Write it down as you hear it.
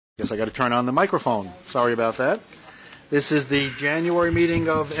Guess I got to turn on the microphone. Sorry about that. This is the January meeting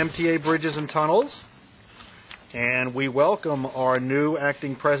of MTA Bridges and Tunnels, and we welcome our new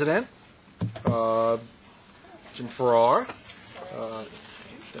acting president, Jim Farrar,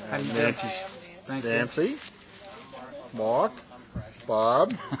 Nancy, Mark,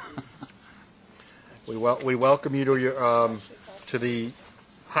 Bob. We welcome you to your to the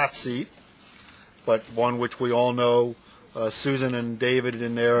hot seat, but one which we all know Susan and David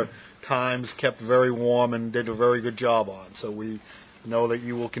in their times kept very warm and did a very good job on. So we know that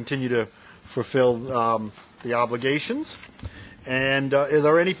you will continue to fulfill the obligations. And are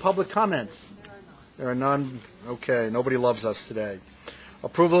there any public comments? There are none. Okay, nobody loves us today.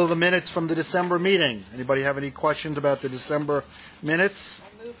 Approval of the minutes from the December meeting. Anybody have any questions about the December minutes?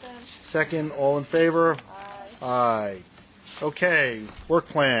 I'll move them. Second, all in favor? Aye. Aye. Okay, work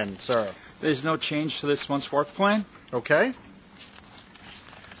plan, sir. There's no change to this month's work plan. Okay.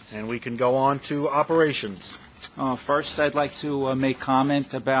 And we can go on to operations. First, I'd like to make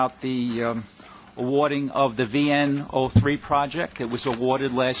comment about the awarding of the VN03 project. It was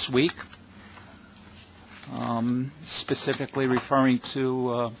awarded last week, specifically referring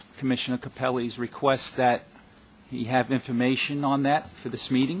to Commissioner Capelli's request that he have information on that for this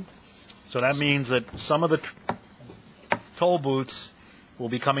meeting. So that means that some of the toll booths will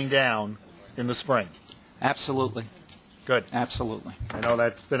be coming down in the spring. Absolutely. Good. Absolutely. I know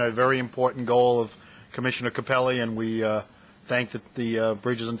that's been a very important goal of Commissioner Capelli, and we thank the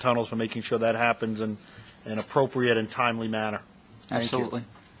Bridges and Tunnels for making sure that happens in an appropriate and timely manner. Thank Absolutely.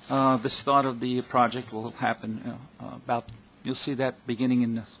 The start of the project will happen you'll see that beginning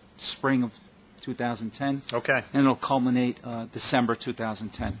in the spring of 2010. Okay. And it'll culminate December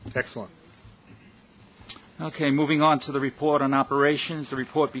 2010. Excellent. Okay, moving on to the report on operations. The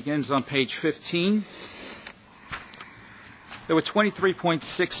report begins on page 15. There were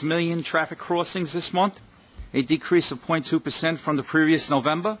 23.6 million traffic crossings this month, a decrease of 0.2% from the previous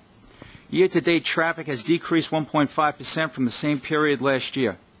November. Year-to-date traffic has decreased 1.5% from the same period last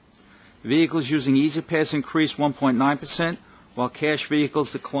year. Vehicles using E-ZPass increased 1.9%, while cash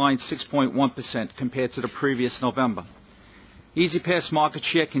vehicles declined 6.1% compared to the previous November. E-ZPass market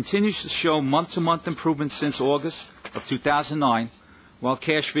share continues to show month-to-month improvement since August of 2009, while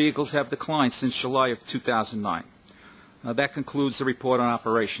cash vehicles have declined since July of 2009. That concludes the report on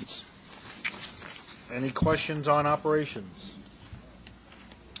operations. Any questions on operations?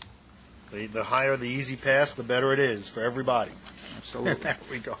 The higher the E-ZPass, the better it is for everybody. Absolutely. In that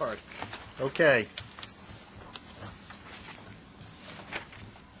regard. Okay.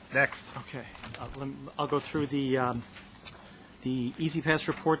 Next. Okay. I'll go through the E-ZPass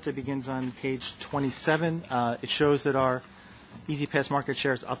report that begins on page 27. It shows that our E-ZPass market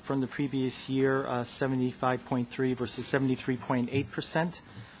share is up from the previous year, 75.3 versus 73.8%.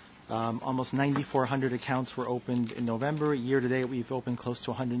 Almost 9,400 accounts were opened in November. Year-to-date, we've opened close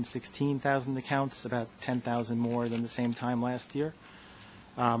to 116,000 accounts, about 10,000 more than the same time last year.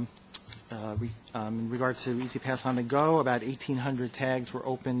 In regard to E-ZPass on the go, about 1,800 tags were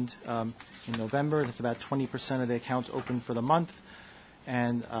opened in November. That's about 20% of the accounts opened for the month.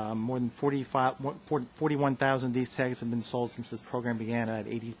 And more than 41,000 of these tags have been sold since this program began, at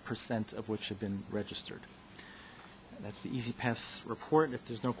 80% of which have been registered. That's the E-ZPass report. If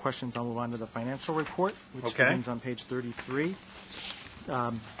there's no questions, I'll move on to the financial report, which begins on page 33.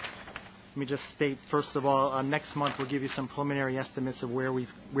 Let me just state, first of all, next month we'll give you some preliminary estimates of where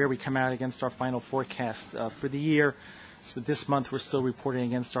we come out against our final forecast for the year. So this month we're still reporting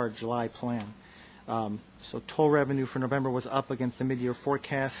against our July plan. So toll revenue for November was up against the mid-year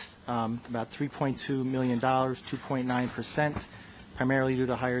forecast, about $3.2 million, 2.9%, primarily due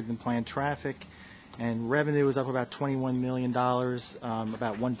to higher than planned traffic. And revenue was up about $21 million,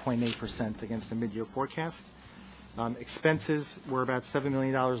 about 1.8% against the mid-year forecast. Expenses were about $7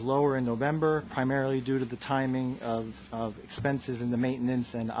 million lower in November, primarily due to the timing of expenses in the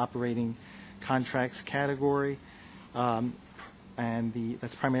maintenance and operating contracts category.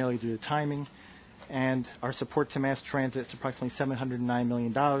 That's primarily due to timing. And our support to mass transit is approximately $709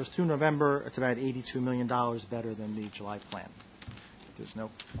 million. Through November, it's about $82 million better than the July plan. There's no.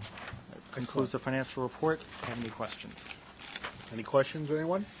 That concludes the financial report. Have any questions? Any questions,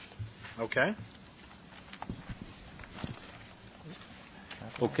 anyone? Okay.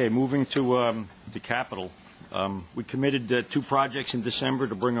 Okay, moving to capital. We committed 2 projects in December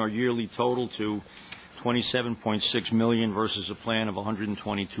to bring our yearly total to $27.6 million versus a plan of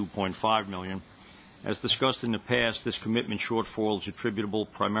 $122.5 million. As discussed in the past, this commitment shortfall is attributable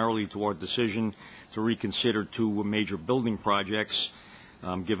primarily to our decision to reconsider 2 major building projects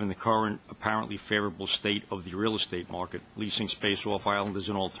Given the current apparently favorable state of the real estate market, leasing space off island is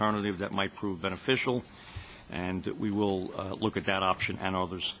an alternative that might prove beneficial, and we will look at that option and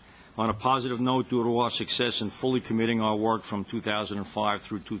others. On a positive note, due to our success in fully committing our work from 2005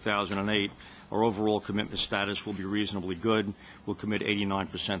 through 2008, our overall commitment status will be reasonably good. We'll commit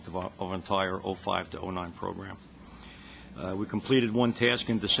 89% of our entire 05 to 09 program. We completed one task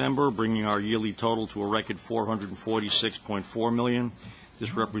in December, bringing our yearly total to a record $446.4 million.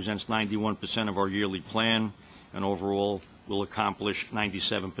 This represents 91% of our yearly plan, and overall will accomplish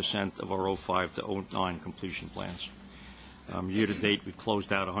 97% of our 05 to 09 completion plans. Year to date, we've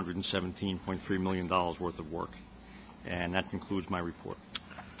closed out $117.3 million worth of work, and that concludes my report.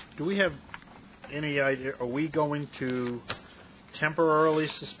 Do we have any idea, are we going to temporarily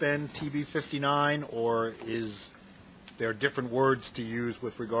suspend TB 59, or is there different words to use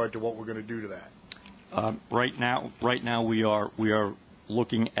with regard to what we're going to do to that? Right now we are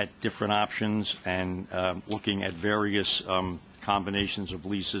looking at different options and looking at various combinations of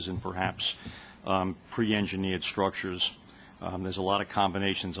leases and perhaps pre-engineered structures. There's a lot of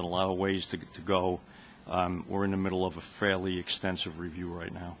combinations and a lot of ways to go. We're in the middle of a fairly extensive review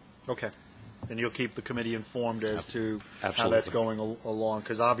right now. Okay. And you'll keep the committee informed as to Absolutely. how that's going along,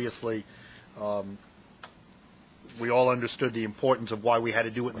 because obviously we all understood the importance of why we had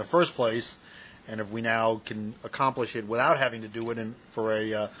to do it in the first place, and if we now can accomplish it without having to do it for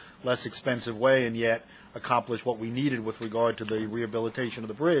a less expensive way and yet accomplish what we needed with regard to the rehabilitation of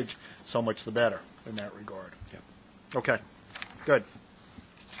the bridge, so much the better in that regard. Yep. Okay. Good.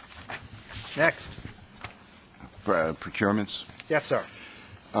 Next. Procurements. Yes, sir.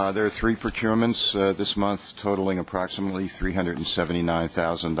 There are three procurements this month totaling approximately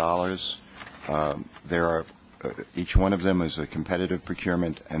 $379,000. There are each one of them is a competitive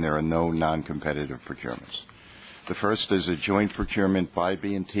procurement, and there are no non-competitive procurements. The first is a joint procurement by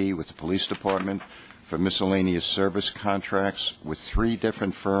B&T with the Police Department for miscellaneous service contracts with three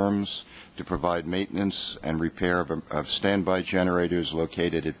different firms to provide maintenance and repair of standby generators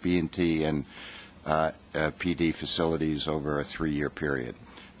located at B&T and PD facilities over a 3-year period.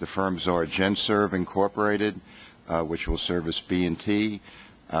 The firms are GenServe Incorporated, which will service B&T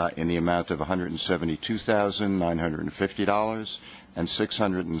in the amount of $172,950 and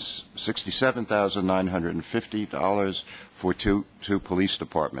 $667,950 for two police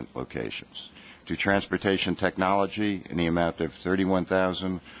department locations. To Transportation Technology in the amount of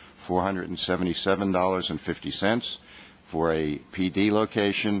 $31,477.50 for a PD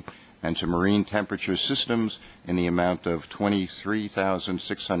location, and to Marine Temperature Systems in the amount of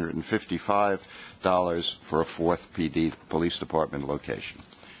 $23,655 for a fourth PD police department location.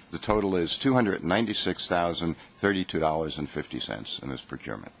 The total is $296,032.50 in this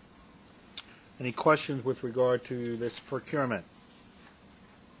procurement. Any questions with regard to this procurement?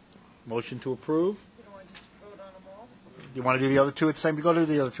 Motion to approve? You don't want to just vote on them all? You want to do the other two at the same? You go to do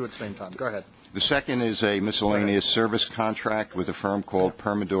the other two at the same time. Go ahead. The second is a miscellaneous service contract with a firm called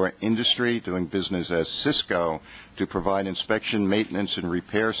Permador Industry, doing business as Cisco, to provide inspection, maintenance, and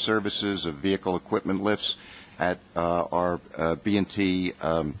repair services of vehicle equipment lifts at our B&T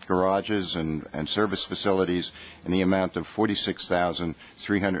garages and service facilities in the amount of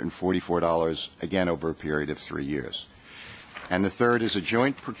 $46,344, again over a period of 3 years. And the third is a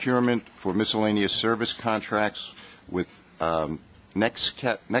joint procurement for miscellaneous service contracts with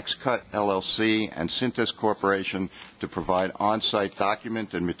NextCut LLC and Cintas Corporation to provide on-site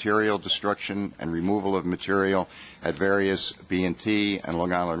document and material destruction and removal of material at various B&T and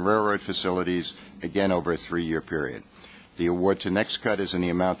Long Island Railroad facilities, again over a 3-year period. The award to NextCut is in the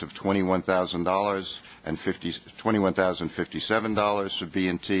amount of $21,000 and $21,057 for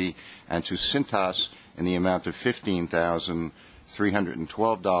B&T, and to Cintas in the amount of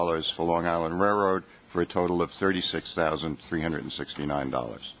 $15,312 for Long Island Railroad, for a total of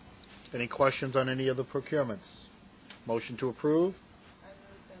 $36,369. Any questions on any of the procurements? Motion to approve? I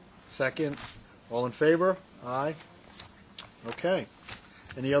move them. Second. All in favor? Aye. Okay.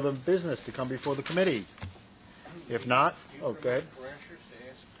 Any other business to come before the committee? If not, go ahead.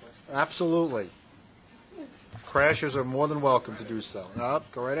 Absolutely. Crashers are more than welcome to do so. Go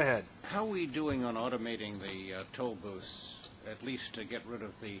right ahead. How are we doing on automating the toll booths, at least to get rid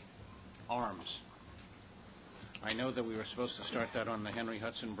of the arms? I know that we were supposed to start that on the Henry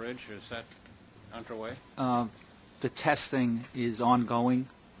Hudson Bridge. Is that underway? The testing is ongoing.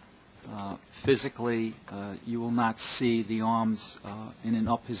 Physically, you will not see the arms in an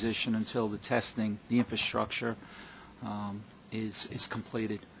up position until the testing, the infrastructure is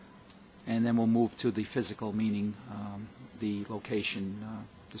completed. And then we'll move to the physical, meaning the location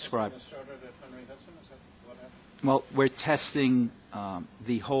described. Started at Henry Hudson? Is that what happened? Well, we're testing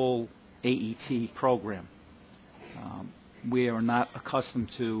the whole AET program. We are not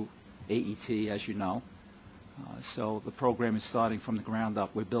accustomed to AET, as you know, so the program is starting from the ground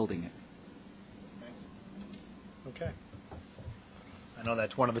up. We're building it. Okay. I know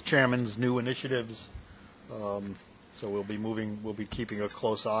that's one of the chairman's new initiatives, so we'll be keeping a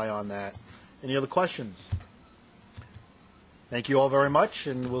close eye on that. Any other questions? Thank you all very much,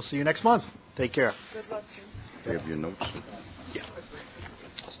 and we'll see you next month. Take care. Good luck, Jim. Do you have your notes?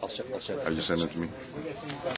 I'll send Are you sending it to me?